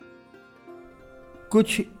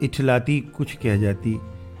कुछ इठलाती कुछ कह जाती,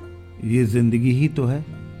 ये जिंदगी ही तो है।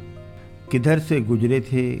 किधर से गुजरे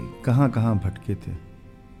थे, कहाँ कहाँ भटके थे।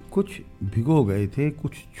 कुछ भिगो गए थे,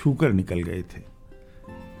 कुछ छूकर निकल गए थे।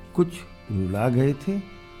 कुछ रुला गए थे,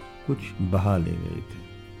 कुछ बहा ले गए थे।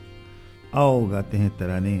 आओ गाते हैं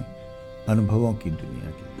तराने अनुभवों की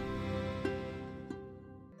दुनिया के।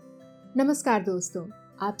 नमस्कार दोस्तों,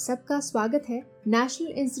 आप सबका स्वागत है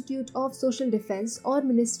national institute of social defence और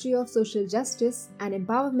ministry of social justice and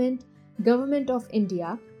empowerment, government of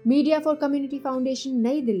India, media for community foundation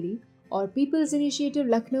नई दिल्ली और पीपल्स इनिशिएटिव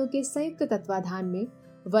लखनऊ के संयुक्त तत्वाधान में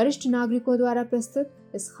वरिष्ठ नागरिकों द्वारा प्रस्तुत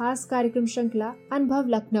इस खास कार्यक्रम श्रृंखला अनुभव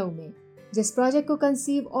लखनऊ में, जिस प्रोजेक्ट को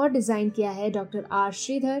कंसीव और डिजाइन किया है डॉक्टर आर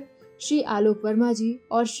श्रीधर, श्री आलोक वर्मा जी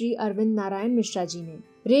और श्री अरविंद नारायण मिश्रा जी ने।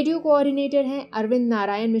 रेडियो कोऑर्डिनेटर हैं अरविंद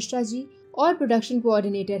नारायण मिश्रा जी और प्रोडक्शन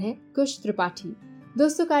कोऑर्डिनेटर हैं कुश त्रिपाठी।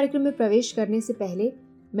 दोस्तों, कार्यक्रम में प्रवेश करने से पहले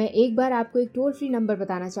मैं एक बार आपको एक टोल फ्री नंबर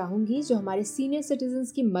बताना चाहूंगी जो हमारे सीनियर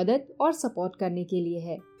सिटीजन्स की मदद और सपोर्ट करने के लिए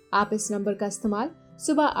है। आप इस नंबर का इस्तेमाल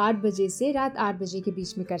सुबह 8 बजे से रात 8 बजे के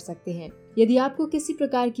बीच में कर सकते हैं। यदि आपको किसी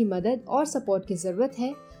प्रकार की मदद और सपोर्ट की जरूरत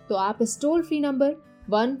है तो आप इस टोल फ्री नंबर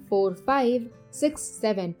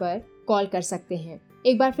 14567 पर कॉल कर सकते हैं।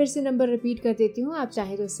 एक बार फिर से नंबर रिपीट कर देती हूँ, आप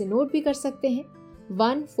चाहें तो इसे नोट भी कर सकते हैं।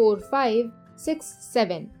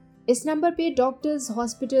 14567। इस नंबर पे doctors,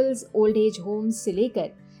 hospitals, old age homes से लेकर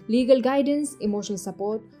लीगल गाइडेंस, इमोशनल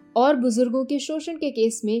सपोर्ट और बुजुर्गों के शोषण के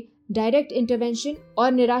केस में डायरेक्ट इंटरवेंशन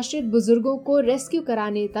और निराश्रित बुजुर्गों को रेस्क्यू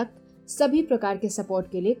कराने तक सभी प्रकार के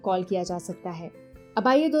सपोर्ट के लिए कॉल किया जा सकता है। अब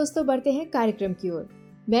आइए दोस्तों, बढ़ते हैं कार्यक्रम की ओर।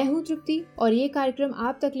 मैं हूँ तृप्ति और ये कार्यक्रम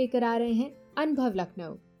आप तक लेकर आ रहे हैं अनुभव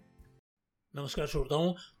लखनऊ। नमस्कार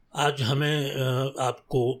श्रोताओं, आज हमें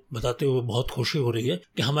आपको बताते हुए बहुत खुशी हो रही है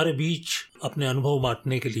कि हमारे बीच अपने अनुभव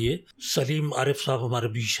बांटने के लिए सलीम आरिफ साहब हमारे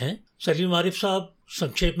बीच हैं। सलीम आरिफ साहब,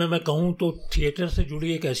 संक्षेप में मैं कहूँ तो थिएटर से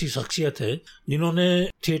जुड़ी एक ऐसी शख्सियत है जिन्होंने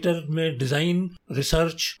थिएटर में डिजाइन,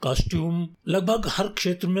 रिसर्च, कॉस्ट्यूम, लगभग हर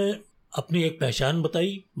क्षेत्र में अपनी एक पहचान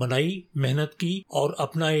बनाई, मेहनत की और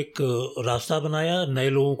अपना एक रास्ता बनाया, नए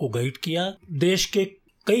लोगों को गाइड किया। देश के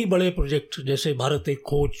कई बड़े प्रोजेक्ट जैसे भारत एक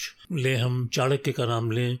खोज ले, हम चाणक्य का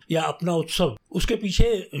नाम लें, या अपना उत्सव, उसके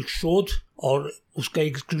पीछे शोध और उसका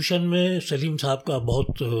एग्जीक्यूशन में सलीम साहब का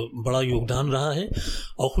बहुत बड़ा योगदान रहा है।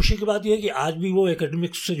 और खुशी की बात यह है कि आज भी वो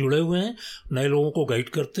एकेडमिक्स से जुड़े हुए हैं, नए लोगों को गाइड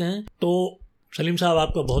करते हैं। तो सलीम साहब,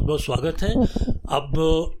 आपका बहुत बहुत स्वागत है। अब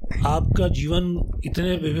आपका जीवन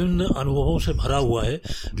इतने विभिन्न अनुभवों से भरा हुआ है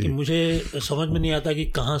कि मुझे समझ में नहीं आता कि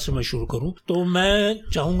कहाँ से मैं शुरू करूँ। तो मैं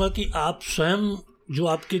चाहूँगा कि आप स्वयं जो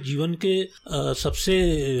आपके जीवन के सबसे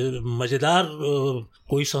मज़ेदार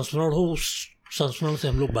कोई संस्मरण हो, उस संस्मरण से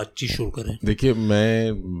हम लोग बातचीत शुरू करें। देखिए,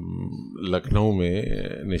 मैं लखनऊ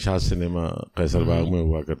में निशात सिनेमा कैसरबाग में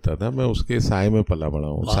हुआ करता था। मैं उसके साय में पला बड़ा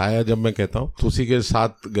हूँ। साया जब मैं कहता हूँ तो उसी के साथ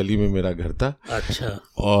गली में मेरा घर था। अच्छा।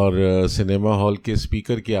 और सिनेमा हॉल के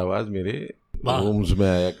स्पीकर की आवाज़ मेरे रूम्स में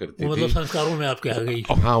आया करती थी। मतलब संस्कारों में आपके आ गई।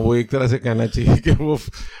 हाँ, वो एक तरह से कहना चाहिए कि वो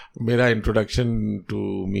मेरा इंट्रोडक्शन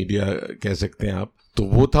टू मीडिया कह सकते हैं आप। तो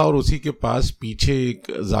वो था, और उसी के पास पीछे एक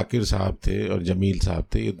जाकिर साहब थे और जमील साहब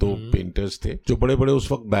थे। ये दो पेंटर्स थे जो बड़े बड़े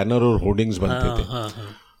उस वक्त बैनर और होर्डिंग्स बनते थे।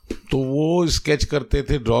 तो वो स्केच करते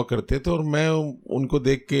थे, ड्रॉ करते थे, और मैं उनको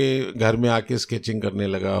देख के घर में आके स्केचिंग करने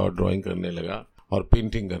लगा और ड्राइंग करने लगा और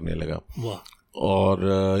पेंटिंग करने लगा।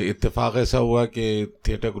 और इत्तेफाक ऐसा हुआ कि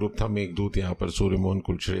थिएटर ग्रुप था मेघदूत, यहाँ पर सूर्यमोहन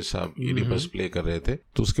कुलश्रेष्ठ साहब यूनिवर्स प्ले कर रहे थे।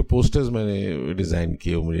 तो उसके पोस्टर्स मैंने डिज़ाइन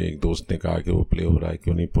किए। मुझे एक दोस्त ने कहा कि वो प्ले हो रहा है,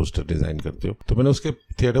 क्यों नहीं पोस्टर डिज़ाइन करते हो। तो मैंने उसके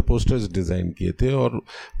थिएटर पोस्टर्स डिज़ाइन किए थे और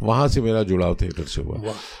वहाँ से मेरा जुड़ाव थिएटर से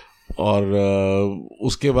हुआ। और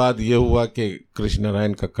उसके बाद ये हुआ कि कृष्ण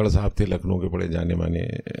नारायण कक्कड़ साहब थे, लखनऊ के बड़े जाने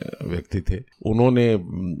माने व्यक्ति थे। उन्होंने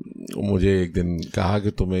मुझे एक दिन कहा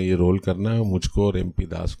कि तुम्हें ये रोल करना है। मुझको और MP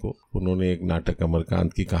दास को उन्होंने एक नाटक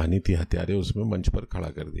अमरकांत की कहानी थी हत्यारे, उसमें मंच पर खड़ा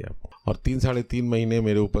कर दिया। और 3-3.5 महीने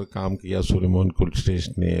मेरे ऊपर काम किया सूर्यमोहन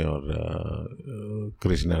कुलश्रेष्ठ ने और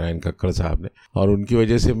कृष्ण नारायण कक्कड़ साहब ने, और उनकी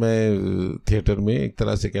वजह से मैं थिएटर में एक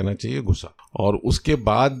तरह से कहना चाहिए घुसा। और उसके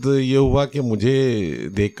बाद ये हुआ कि मुझे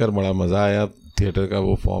देखकर बड़ा मज़ा आया थिएटर का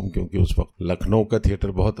वो फॉर्म, क्योंकि उस वक्त लखनऊ का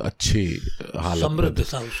थिएटर बहुत अच्छी हालत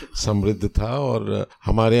समृद्ध था। और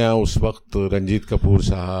हमारे यहाँ उस वक्त रंजीत कपूर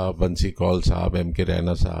साहब, बंसी कौल साहब, M.K.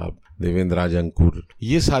 रैना साहब, देवेंद्र राज अंकुर,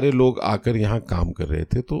 ये सारे लोग आकर यहाँ काम कर रहे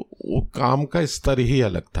थे। तो वो काम का स्तर ही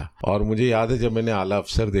अलग था। और मुझे याद है जब मैंने आला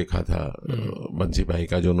अफसर देखा था बंसी भाई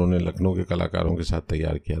का, जो उन्होंने लखनऊ के कलाकारों के साथ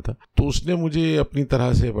तैयार किया था, तो उसने मुझे अपनी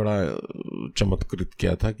तरह से बड़ा चमत्कृत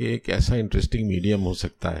किया था कि एक ऐसा इंटरेस्टिंग मीडियम हो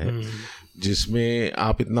सकता है जिसमें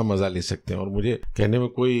आप इतना मजा ले सकते हैं। और मुझे कहने में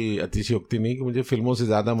कोई अतिशयोक्ति नहीं कि मुझे फिल्मों से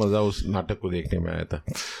ज्यादा मजा उस नाटक को देखने में आया था।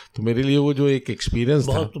 तो मेरे लिए वो जो एक एक्सपीरियंस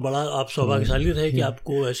था, बहुत बड़ा आप सौभाग्यशाली रहे कि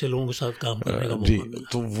आपको ऐसे लोगों के साथ काम करने का मौका मिला।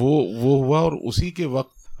 तो वो हुआ। और उसी के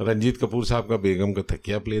वक्त रंजीत कपूर साहब का बेगम का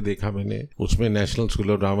तकिया प्ले देखा मैंने। उसमें national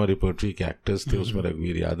school of drama repertory के एक्टर्स थे, उसमें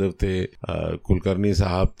रघुवीर यादव थे, कुलकर्णी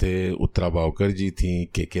साहब थे, उत्तरा बावकर जी थी,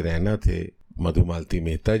 के रैना थे, मधुमालती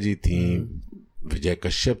मेहता जी थी, विजय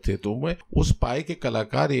कश्यप थे। तो मैं उस पाए के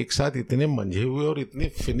कलाकार एक साथ इतने मंझे हुए और इतने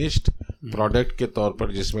फिनिश्ड प्रोडक्ट के तौर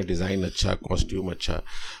पर, जिसमें डिजाइन अच्छा, कॉस्ट्यूम अच्छा,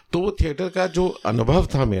 तो वो थिएटर का जो अनुभव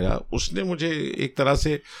था मेरा, उसने मुझे एक तरह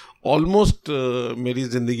से ऑलमोस्ट मेरी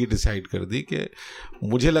ज़िंदगी डिसाइड कर दी। कि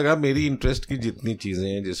मुझे लगा मेरी इंटरेस्ट की जितनी चीज़ें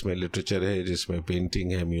हैं, जिसमें लिटरेचर है, जिसमें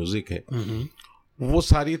पेंटिंग है, म्यूज़िक है, वो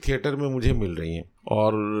सारी थिएटर में मुझे मिल रही हैं।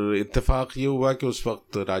 और इत्तेफाक ये हुआ कि उस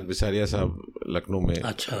वक्त राज बिसारिया साहब लखनऊ में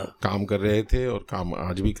काम कर रहे थे, और काम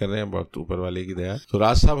आज भी कर रहे हैं, बहुत ऊपर वाले की दया। तो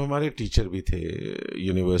राज साहब हमारे टीचर भी थे,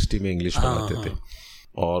 यूनिवर्सिटी में इंग्लिश पढ़ाते थे,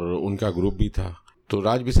 और उनका ग्रुप भी था। तो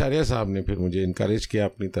राज बिसारिया साहब ने फिर मुझे इनकरेज किया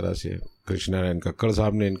अपनी तरह से, कृष्ण नारायण कक्कड़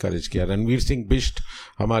साहब ने इनकरेज किया, रणवीर सिंह बिष्ट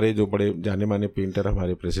हमारे जो बड़े जाने माने पेंटर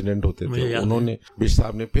हमारे प्रेसिडेंट होते थे, उन्होंने, बिष्ट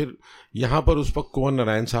साहब ने, फिर यहाँ पर उस वक्त कुंवर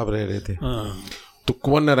नारायण साहब रह रहे थे, तो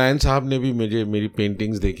कुंवर नारायण साहब ने भी मुझे मेरी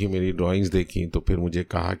पेंटिंग्स देखी, मेरी ड्राइंग्स देखी, तो फिर मुझे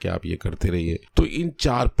कहा कि आप ये करते रहिए। तो इन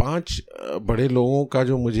 4-5 बड़े लोगों का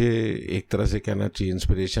जो मुझे एक तरह से कहना चाहिए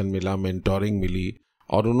इंस्पिरेशन मिला, मेंटोरिंग मिली,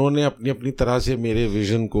 और उन्होंने अपनी अपनी तरह से मेरे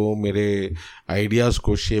विजन को, मेरे आइडियाज़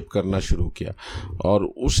को शेप करना शुरू किया, और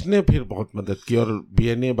उसने फिर बहुत मदद की। और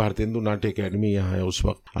BNA भारतेंदु नाट्य अकेडमी यहाँ है, उस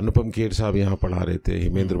वक्त अनुपम खेर साहब यहाँ पढ़ा रहे थे,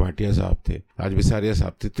 हिमेंद्र भाटिया साहब थे, राज बिसारिया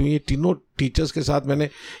साहब थे। तो ये तीनों टीचर्स के साथ मैंने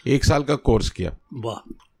 1 साल का कोर्स किया। वाह।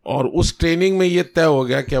 और उस ट्रेनिंग में ये तय हो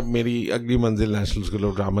गया कि अब मेरी अगली मंजिल नेशनल स्कूल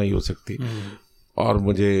ऑफ ड्रामा ही हो सकती। और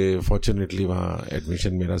मुझे फॉर्चुनेटली वहाँ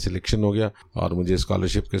एडमिशन, मेरा सिलेक्शन हो गया, और मुझे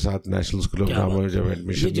स्कॉलरशिप के साथ नेशनल स्कूल ऑफ ड्रामा में जब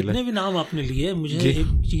एडमिशन मिला। जितने भी नाम आपने लिए, मुझे एक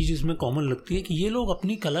चीज इसमें कॉमन लगती है कि ये लोग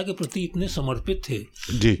अपनी कला के प्रति इतने समर्पित थे,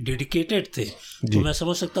 डेडिकेटेड थे। तो मैं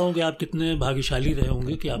समझ सकता हूँ कि आप कितने भाग्यशाली रहे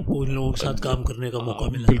होंगे कि आपको इन लोगों के साथ काम करने का मौका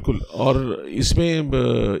मिला। बिल्कुल। और इसमें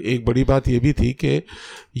एक बड़ी बात ये भी थी कि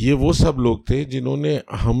ये वो सब लोग थे जिन्होंने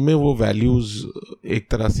हम में वो वैल्यूज एक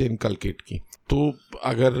तरह से इनकलकेट की। तो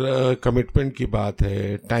अगर कमिटमेंट की बात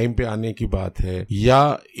है, टाइम पे आने की बात है,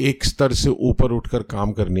 या एक स्तर से ऊपर उठकर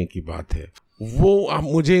काम करने की बात है, वो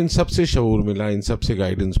मुझे इन सब से शऊर मिला, इन सब से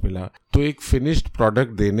गाइडेंस मिला। तो एक फिनिश्ड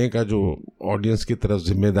प्रोडक्ट देने का जो ऑडियंस की तरफ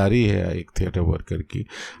जिम्मेदारी है एक थिएटर वर्कर की,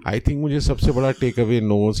 आई थिंक मुझे सबसे बड़ा टेक अवे इन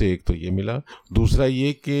लोगों से एक तो ये मिला। दूसरा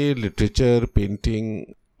ये कि लिटरेचर, पेंटिंग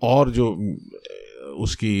और जो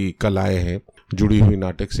उसकी कलाएं हैं जुड़ी हुई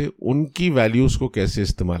नाटक से, उनकी वैल्यूज़ को कैसे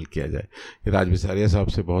इस्तेमाल किया जाए। राज बिसारिया साहब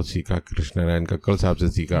से बहुत सीखा, कृष्ण नारायण कक्कड़ साहब से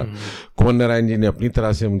सीखा, कुंवर नारायण जी ने अपनी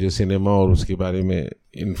तरह से मुझे सिनेमा और उसके बारे में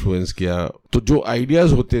इन्फ्लुएंस किया। तो जो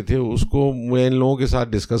आइडियाज़ होते थे उसको मैं इन लोगों के साथ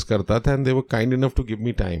डिस्कस करता था, and they were kind enough to give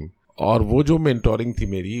me time. और वो जो मेंटोरिंग थी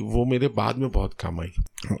मेरी, वो मेरे बाद में बहुत काम आई।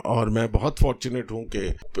 और मैं बहुत फॉर्चुनेट हूँ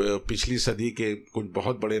कि पिछली सदी के कुछ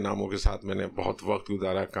बहुत बड़े नामों के साथ मैंने बहुत वक्त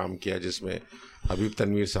गुजारा, काम किया, जिसमें हबीब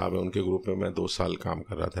तनवीर साहब है, उनके ग्रुप में मैं 2 साल काम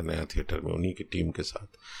कर रहा था नया थिएटर में, उन्हीं की टीम के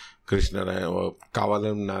साथ। कृष्ण नारायण और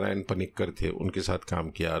कावालम नारायण पनिक्कर थे, उनके साथ काम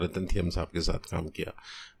किया, रतन थियम साहब के साथ काम किया,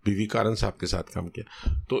 बीवी कारण साहब के साथ काम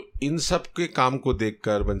किया। तो इन सब के काम को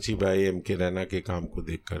देखकर, बंसी भाई, के रैना के काम को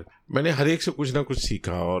देखकर, मैंने हर एक से कुछ ना कुछ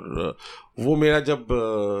सीखा। और वो मेरा जब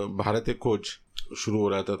भारत एक खोज शुरू हो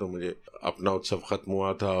रहा था, तो मुझे अपना उत्सव खत्म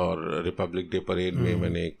हुआ था, और रिपब्लिक डे परेड में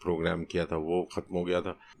मैंने एक प्रोग्राम किया था, वो खत्म हो गया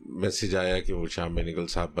था। मैसेज आया कि वो श्याम बेनेगल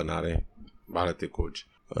साहब बना रहे हैं भारत एक खोज,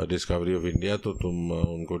 डिस्कवरी ऑफ इंडिया, तो तुम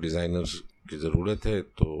उनको डिज़ाइनर्स की ज़रूरत है,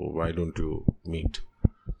 तो वाई डोंट यू मीट।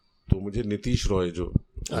 तो मुझे नीतीश रॉय जो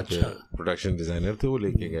प्रोडक्शन डिज़ाइनर थे, वो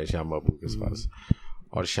लेके गए श्याम बाबू के पास,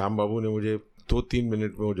 और श्याम बाबू ने मुझे 2-3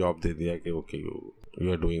 मिनट में वो जॉब दे दिया कि okay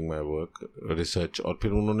you are doing my work research. और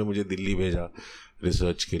फिर उन्होंने मुझे दिल्ली भेजा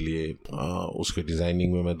रिसर्च के लिए। उसके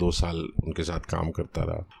डिज़ाइनिंग में मैं 2 साल उनके साथ काम करता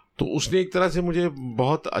रहा। तो उसने एक तरह से मुझे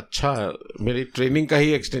बहुत अच्छा, मेरी ट्रेनिंग का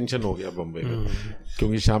ही एक्सटेंशन हो गया बम्बई में,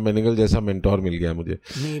 क्योंकि श्याम बेनेगल जैसा मेंटोर मिल गया मुझे।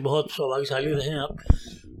 नहीं, बहुत सौभाग्यशाली रहे आप।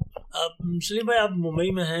 सलीम भाई, आप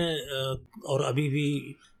मुंबई में हैं और अभी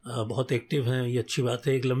भी बहुत एक्टिव हैं, ये अच्छी बात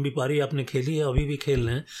है। एक लंबी पारी आपने खेली है, अभी भी खेल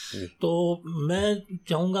रहे हैं। तो मैं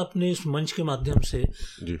चाहूँगा अपने इस मंच के माध्यम से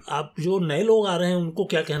आप जो नए लोग आ रहे हैं उनको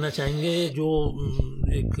क्या कहना चाहेंगे, जो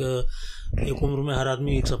एक उम्र में हर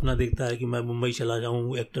आदमी एक सपना देखता है कि मैं मुंबई चला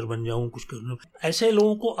जाऊँ, एक्टर बन जाऊँ, कुछ करना। ऐसे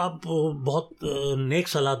लोगों को आप बहुत नेक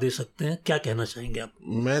सलाह दे सकते हैं, क्या कहना चाहेंगे आप?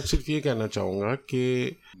 मैं सिर्फ ये कहना चाहूँगा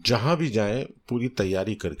कि जहाँ भी जाएं पूरी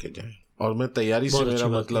तैयारी करके जाएं। और मैं तैयारी से मेरा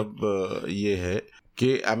मतलब ये है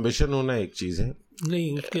कि एम्बिशन होना एक चीज है,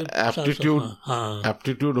 नहीं उसके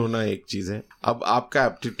एप्टीट्यूड होना एक चीज है। अब आपका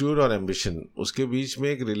एप्टीट्यूड और एम्बिशन, उसके बीच में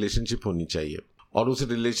एक रिलेशनशिप होनी चाहिए, और उस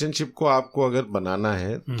रिलेशनशिप को आपको अगर बनाना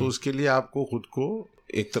है तो उसके लिए आपको खुद को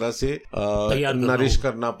एक तरह से नरिश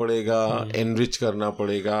करना पड़ेगा, एनरिच करना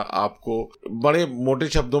पड़ेगा। आपको बड़े मोटे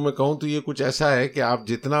शब्दों में कहूँ तो ये कुछ ऐसा है कि आप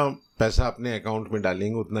जितना पैसा अपने अकाउंट में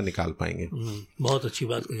डालेंगे उतना निकाल पाएंगे। बहुत अच्छी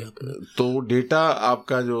बात कही आपने। तो डेटा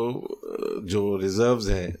आपका जो रिजर्व्स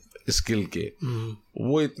है स्किल के,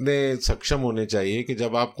 वो इतने सक्षम होने चाहिए कि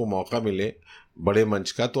जब आपको मौका मिले बड़े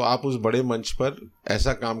मंच का, तो आप उस बड़े मंच पर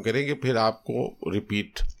ऐसा काम करें कि फिर आपको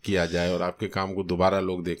रिपीट किया जाए और आपके काम को दोबारा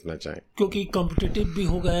लोग देखना चाहें। क्योंकि कॉम्पिटिटिव भी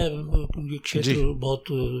हो गया है ये क्षेत्र बहुत।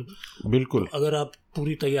 बिल्कुल, अगर आप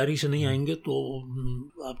पूरी तैयारी से नहीं आएंगे तो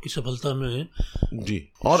आपकी सफलता में जी।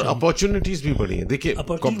 और अपॉर्चुनिटीज भी बढ़ी है। देखिए,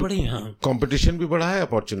 कंपटीशन भी बढ़ा है,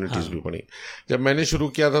 अपॉर्चुनिटीज भी बढ़ी। जब मैंने शुरू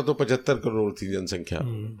किया था तो 75 करोड़ थी जनसंख्या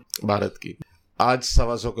भारत की, आज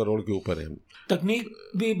 125 करोड़ के ऊपर है। तकनीक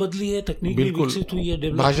भी बदली है, तकनीक भी विकसित हुई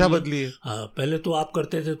है, भाषा बदली है। हाँ, पहले तो आप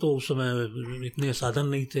करते थे तो उस समय इतने साधन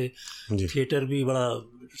नहीं थे, थिएटर भी बड़ा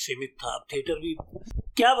सीमित था। अब थिएटर भी,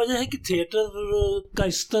 क्या वजह है कि थिएटर का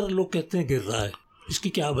स्तर लोग कहते हैं गिर रहा है, इसकी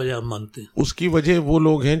क्या वजह आप मानते हैं? उसकी वजह वो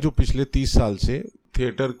लोग हैं जो पिछले 30 साल से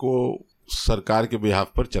थिएटर को सरकार के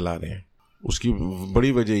बिहाफ पर चला रहे हैं। उसकी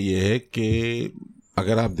बड़ी वजह ये है कि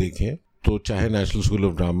अगर आप देखें तो चाहे नेशनल स्कूल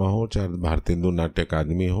ऑफ ड्रामा हो, चाहे भारतीय हिंदू नाट्य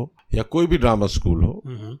अकादमी हो, या कोई भी ड्रामा स्कूल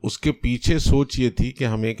हो, उसके पीछे सोच ये थी कि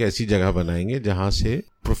हम एक ऐसी जगह बनाएंगे जहां से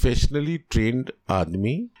प्रोफेशनली ट्रेन्ड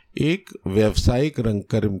आदमी एक व्यावसायिक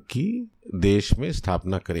रंगकर्म की देश में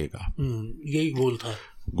स्थापना करेगा। यही गोल था।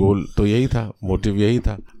 गोल तो यही था, मोटिव यही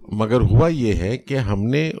था। मगर हुआ ये है कि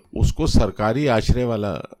हमने उसको सरकारी आश्रय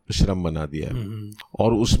वाला श्रम बना दिया,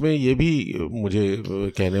 और उसमें ये भी मुझे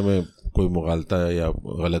कहने में कोई मुगालता या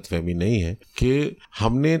गलतफहमी नहीं है कि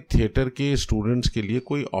हमने थिएटर के स्टूडेंट्स के लिए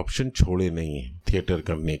कोई ऑप्शन छोड़े नहीं है थिएटर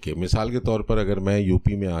करने के। मिसाल के तौर पर अगर मैं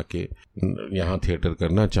यूपी में आके यहाँ थिएटर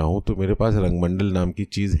करना चाहूँ तो मेरे पास रंगमंडल नाम की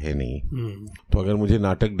चीज़ है नहीं। तो अगर मुझे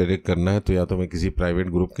नाटक डायरेक्ट करना है तो या तो मैं किसी प्राइवेट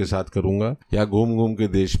ग्रुप के साथ करूँगा, या घूम घूम के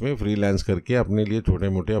देश में फ्रीलांस करके अपने लिए छोटे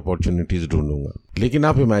मोटे अपॉर्चुनिटीज़ ढूंढूंगा। लेकिन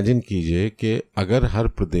आप इमेजिन कीजिए कि अगर हर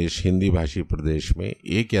प्रदेश, हिंदी भाषी प्रदेश में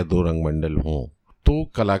 1 या 2 रंगमंडल हों, तो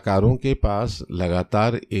कलाकारों के पास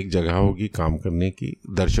लगातार एक जगह होगी काम करने की,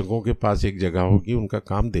 दर्शकों के पास एक जगह होगी उनका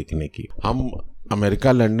काम देखने की। हम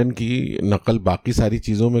अमेरिका, लंदन की नकल बाकी सारी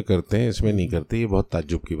चीज़ों में करते हैं, इसमें नहीं करते। ये बहुत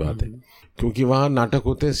ताज्जुब की बात है, क्योंकि वहाँ नाटक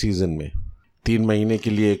होते हैं सीजन में। 3 महीने के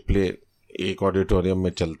लिए एक प्ले एक ऑडिटोरियम में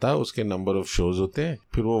चलता है, उसके नंबर ऑफ शोज होते हैं,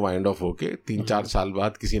 फिर वो वाइंड ऑफ होके 3-4 साल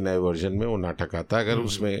बाद किसी नए वर्जन में वो नाटक आता है, अगर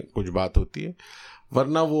उसमें कुछ बात होती है,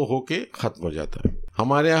 वरना वो होके खत्म हो जाता है।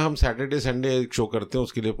 हमारे यहाँ हम सैटरडे संडे एक शो करते हैं,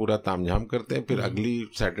 उसके लिए पूरा तामझाम करते हैं, फिर अगली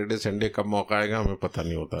सैटरडे संडे कब मौका आएगा हमें पता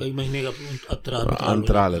नहीं होता, कई महीने का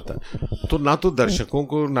अंतराल होता है। तो ना तो दर्शकों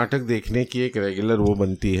को नाटक देखने की एक रेगुलर वो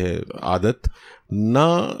बनती है आदत,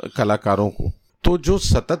 ना कलाकारों को। तो जो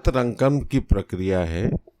सतत रंगकर्म की प्रक्रिया है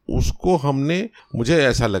उसको हमने, मुझे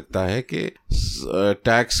ऐसा लगता है कि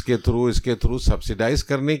टैक्स के थ्रू, इसके थ्रू सब्सिडाइज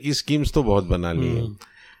करने की स्कीम्स तो बहुत बना ली है,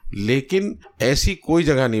 लेकिन ऐसी कोई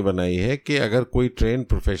जगह नहीं बनाई है कि अगर कोई train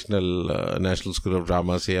professional national school of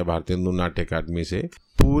drama से या भारतीय हिंदू नाट्य अकादमी से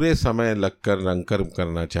पूरे समय लगकर रंगकर्म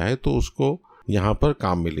करना चाहे तो उसको यहाँ पर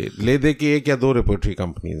काम मिले। ले दे कि 1 या 2 रिपोर्टरी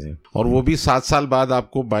कंपनीज हैं, और वो भी 7 साल बाद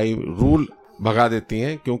आपको बाई रूल भगा देती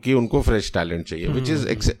हैं क्योंकि उनको फ्रेश टैलेंट चाहिए, विच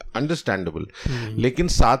इज अंडरस्टैंडेबल। लेकिन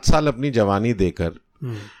 7 साल अपनी जवानी देकर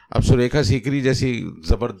अब सुरेखा सीकरी जैसी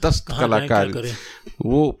जबरदस्त कलाकार,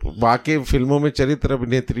 वो वाकई फिल्मों में चरित्र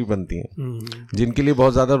अभिनेत्री बनती हैं जिनके लिए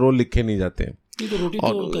बहुत ज्यादा रोल लिखे नहीं जाते हैं। तो रोटी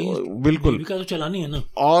तो बिल्कुल तो चलानी है ना।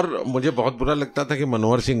 और मुझे बहुत बुरा लगता था कि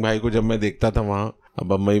मनोहर सिंह भाई को जब मैं देखता था वहाँ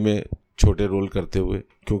बम्बई में छोटे रोल करते हुए,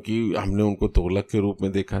 क्योंकि हमने उनको तोगलक के रूप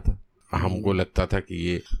में देखा था। हमको लगता था कि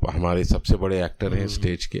ये हमारे सबसे बड़े एक्टर हैं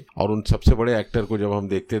स्टेज के, और उन सबसे बड़े एक्टर को जब हम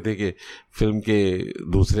देखते थे कि फिल्म के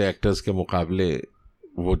दूसरे एक्टर्स के मुकाबले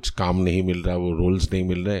वो काम नहीं मिल रहा, वो रोल्स नहीं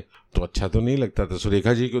मिल रहे, तो अच्छा तो नहीं लगता था।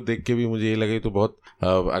 सुरेखा जी को देख के भी मुझे ये लगे तो बहुत,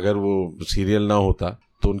 अगर वो सीरियल ना होता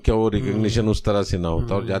तो उनका वो रिकग्निशन उस तरह से ना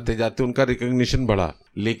होता, और जाते जाते उनका रिकग्निशन बढ़ा,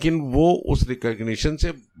 लेकिन वो उस रिकग्निशन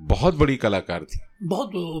से बहुत बड़ी कलाकार थी।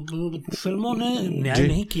 बहुत फिल्मों ने न्याय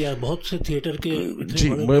नहीं किया, बहुत से थिएटर के जी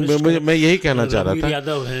मैं यही कहना चाह रहा था,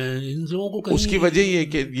 यादव हैं, इन लोगों को उसकी वजह ये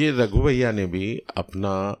कि ये रघु भैया ने भी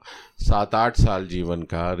अपना 7-8 साल जीवन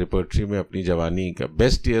का रिपर्टरी में, अपनी जवानी का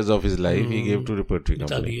best years of his life he gave to repertory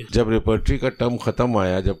company. जब रिपर्टरी का टर्म खत्म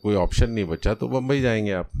आया, जब कोई ऑप्शन नहीं बचा, तो बम्बई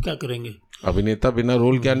जाएंगे आप, क्या करेंगे, अभिनेता बिना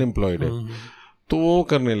रोल के अनएम्प्लॉयड है, तो वो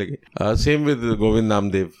करने लगे। सेम विद गोविंद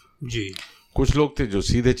नामदेव जी, कुछ लोग थे जो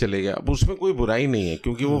सीधे चले गए। अब उसमें कोई बुराई नहीं है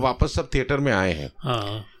क्योंकि वो वापस सब थिएटर में आए हैं।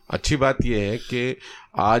 हाँ। अच्छी बात यह है कि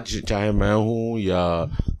आज चाहे मैं हूँ या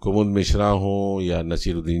कुमुद मिश्रा हूँ या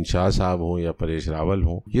नसीरुद्दीन शाह साहब हूँ या परेश रावल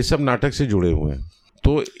हूँ, ये सब नाटक से जुड़े हुए हैं।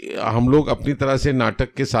 तो हम लोग अपनी तरह से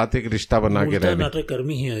नाटक के साथ एक रिश्ता बना के रहे। नाटक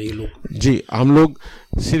कर्मी ही है ये लोग। जी, हम लोग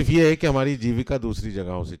सिर्फ ये है कि हमारी जीविका दूसरी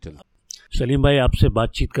जगहों से चलती। सलीम भाई, आपसे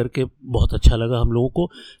बातचीत करके बहुत अच्छा लगा हम लोगों को,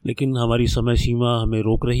 लेकिन हमारी समय सीमा हमें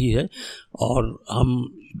रोक रही है और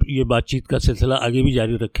हम ये बातचीत का सिलसिला आगे भी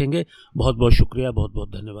जारी रखेंगे। बहुत बहुत शुक्रिया, बहुत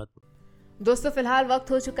बहुत धन्यवाद। दोस्तों, फिलहाल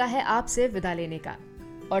वक्त हो चुका है आपसे विदा लेने का,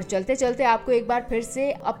 और चलते चलते आपको एक बार फिर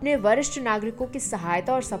से अपने वरिष्ठ नागरिकों की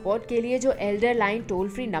सहायता और सपोर्ट के लिए जो elder line toll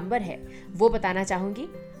free number है वो बताना चाहूंगी,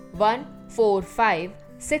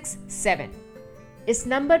 14567। इस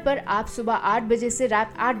नंबर पर आप सुबह 8 बजे से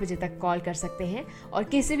रात 8 बजे तक कॉल कर सकते हैं और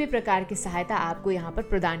किसी भी प्रकार की सहायता आपको यहाँ पर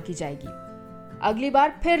प्रदान की जाएगी। अगली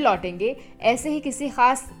बार फिर लौटेंगे ऐसे ही किसी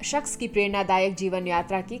खास शख्स की प्रेरणादायक जीवन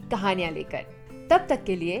यात्रा की कहानियां लेकर। तब तक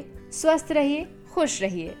के लिए स्वस्थ रहिए, खुश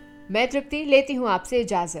रहिए। मैं तृप्ति लेती हूँ आपसे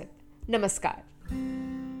इजाजत। नमस्कार।